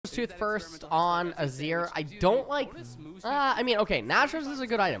Tooth first on Azir. I don't like... I mean, okay, Nashor's is a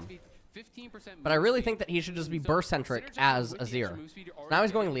good item. But I really think that he should just be burst-centric as Azir. Now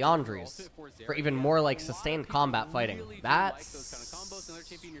he's going Leandri's for even more, like, sustained combat fighting. That's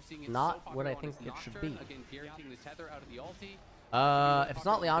not what I think it should be. If it's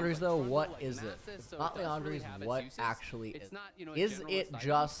not Leandri's, though, what is it? If it's not Leandri's, what actually is it? Is it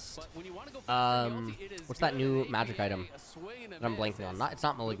just... what's that new magic item that I'm blanking on? It's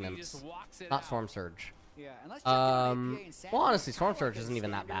not Malignant. Not Storm Surge. Well, honestly, Storm Surge isn't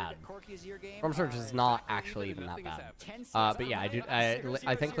even that bad. Storm Surge is not actually even that bad. But yeah,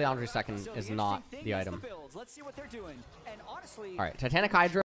 I think Leandri's second is not the item. Alright, Titanic Hydra.